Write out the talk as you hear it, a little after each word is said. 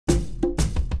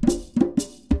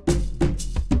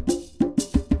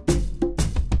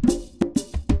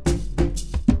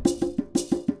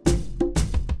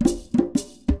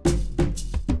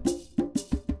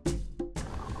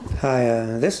Hi,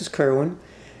 this is Kerwin,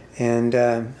 and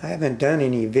I haven't done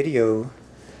any video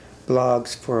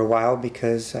blogs for a while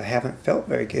because I haven't felt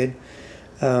very good.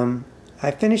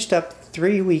 I finished up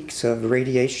 3 weeks of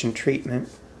radiation treatment.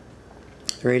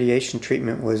 The radiation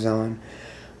treatment was on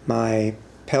my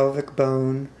pelvic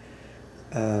bone,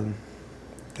 the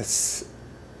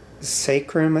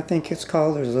sacrum, I think it's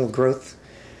called. There's a little growth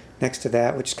next to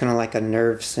that, which is kind of like a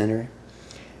nerve center,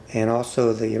 and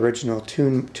also the original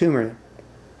tumor.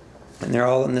 And they're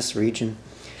all in this region,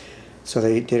 so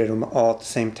they did it all at the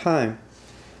same time.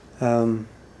 For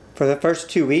the first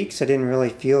 2 weeks I didn't really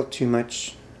feel too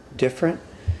much different,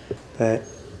 but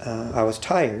I was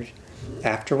tired.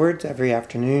 Afterwards, every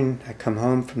afternoon I'd come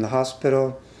home from the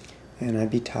hospital and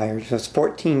I'd be tired. So it's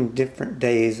 14 different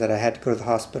days that I had to go to the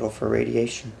hospital for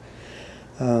radiation.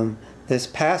 This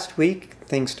past week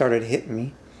things started hitting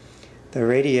me. The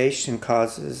radiation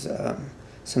causes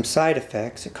some side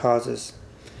effects. It causes,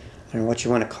 I don't know what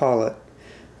you want to call it,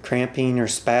 cramping or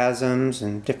spasms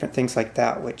and different things like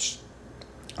that, which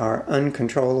are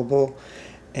uncontrollable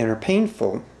and are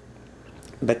painful.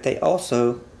 But they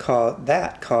also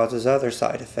causes other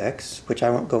side effects, which I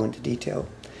won't go into detail.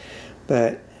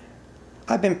 But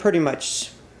I've been pretty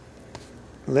much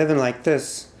living like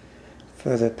this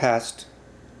for the past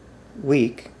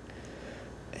week,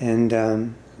 and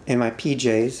in my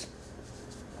PJs,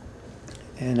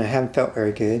 and I haven't felt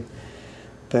very good.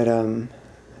 But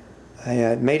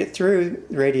I made it through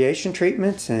radiation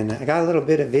treatments, and I got a little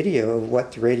bit of video of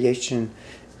what the radiation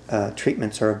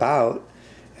treatments are about,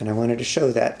 and I wanted to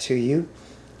show that to you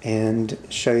and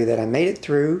show you that I made it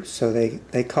through. So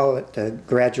they call it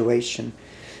graduation.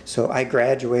 So I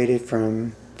graduated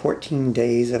from 14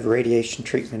 days of radiation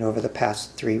treatment over the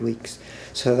past 3 weeks.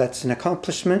 So that's an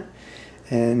accomplishment,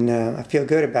 and I feel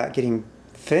good about getting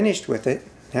finished with it.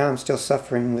 Now I'm still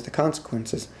suffering with the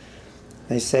consequences.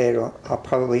 They say I'll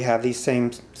probably have these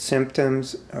same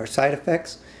symptoms or side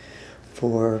effects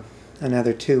for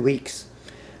another 2 weeks.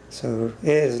 So it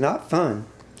is not fun.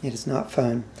 It is not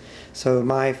fun. So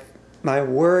my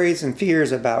worries and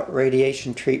fears about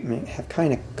radiation treatment have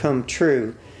kind of come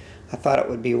true. I thought it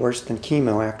would be worse than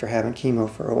chemo after having chemo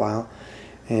for a while,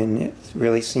 and it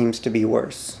really seems to be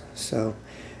worse. So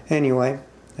anyway,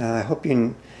 I hope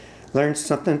you learned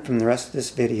something from the rest of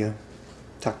this video.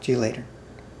 Talk to you later.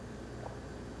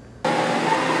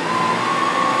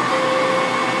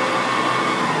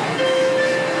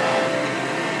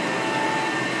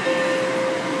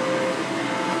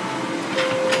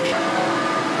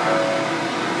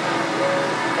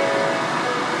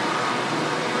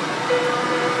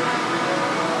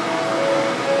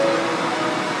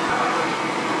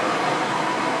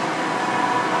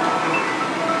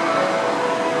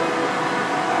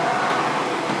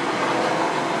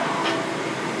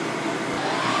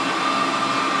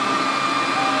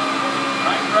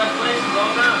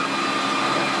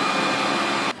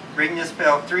 Ring this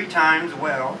bell 3 times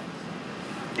well.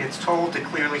 It's told to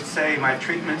clearly say my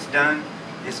treatment's done,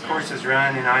 this course is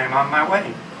run, and I am on my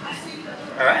way.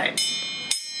 All right.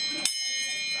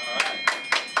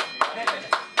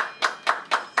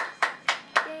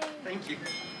 Thank you.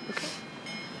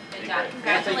 Good job.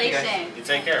 Congratulations. You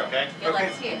take care, okay? Good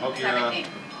luck to you. Hope you,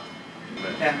 Everything.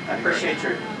 Yeah, I appreciate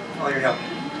all your help.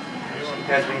 You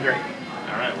guys have been great.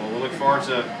 All right. Well, we'll look forward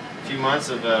to a few months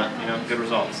of good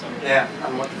results. So. Yeah,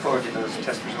 I'm looking forward to those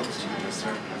test results. Yes,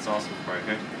 sir. That's awesome. All right,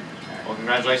 good. Well,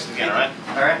 congratulations again. All right.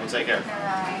 All right. We'll take care.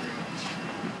 Bye.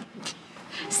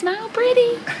 Smile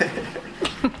pretty.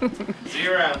 See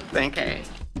you around. Thank you. Okay.